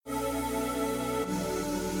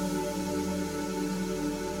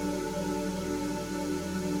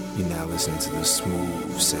You're now listening to the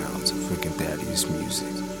smooth sounds of Ricandthadius music.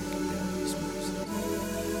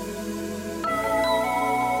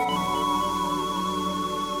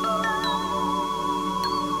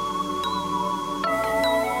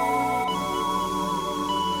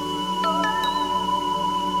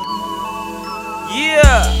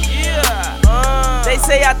 They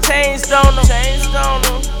say I changed on them,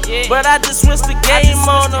 yeah. But I just switched the game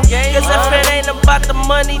on them. Cause if it ain't about the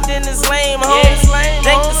money, then it's lame, hoes.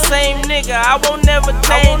 Think the same nigga, I won't never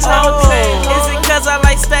change, hoes. Is it cause I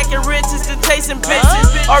like stacking riches to chasing bitches?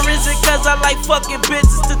 Or is it cause I like fucking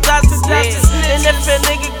bitches to doctors? And if a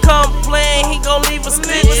nigga come playing, he gon' leave a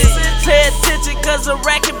stitches. Pay attention cause a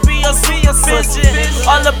rat can be a super pigeon.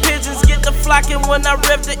 All the pigeons get the flocking when I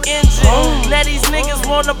rev the engine. Now these niggas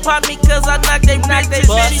wanna pop me cause I knock they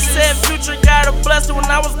bitches. She said Future got a blessing when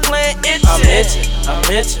I was playing itchin'.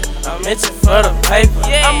 I'm itching for the paper.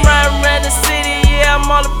 I'm riding around the city, yeah, I'm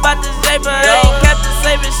all about this paper. I ain't got the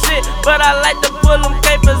saving shit, but I like to pull them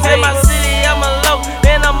capers. In my city, I'm a low,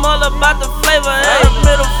 and I'm all about the flavor. And a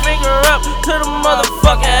middle finger up to the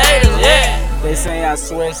motherfucking haters, yeah. They say I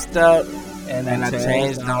switched up, and then I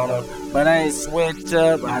changed on them. But I ain't switched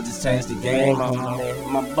up, I just changed the game on me.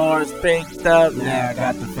 My bars picked up, now I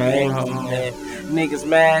got the fame on me. Niggas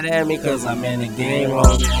mad at me cause I'm in the game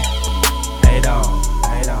on me. Hate on,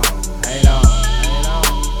 hate on, hate on,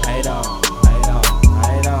 hate on, hate on,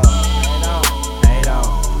 hate on, hate on,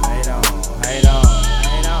 hate on, hate on,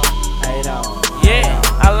 hate on, hate on. Yeah,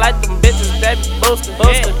 I like them bitches that be boostin'.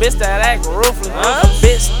 Bitch that act ruthless. A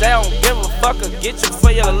bitch that don't give a fuck or get you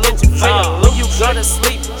for your loot. When you go to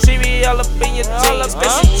sleep, she be all up in your jeans. But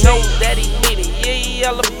she know that he need it. Yeah, he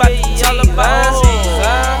all about the cheese.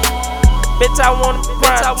 Bitch, I want it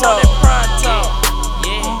pronto.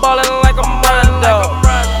 I'm ballin' like a Mondo.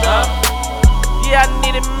 Yeah, I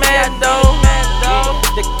need it Mando.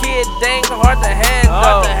 The Kid Dank, hard to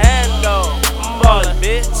handle. I'm ballin',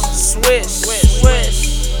 bitch. Swish.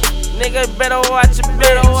 Nigga, better watch your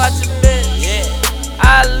bitch. Yeah,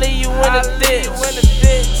 I'll leave you in the ditch.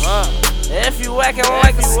 If you actin'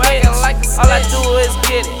 like a switch, all I do is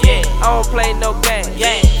get it. I don't play no game.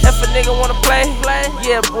 If a nigga wanna play,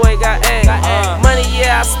 yeah, boy, got aim. Money,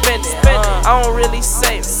 yeah, I spend it. I don't really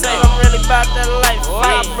save it. I'm really about that life.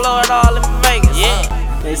 I blow it all in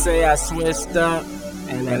Vegas. They say I switched up,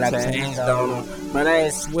 and then I changed on them. But I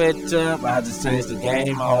ain't switched up, I just changed the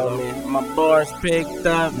game, homie. My bars picked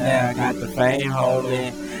up, now I got the fame,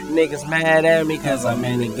 homie. Niggas mad at me cause I'm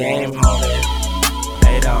in the game, homie.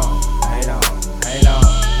 Hate on, hate on, hate on,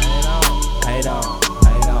 hate on, hate on.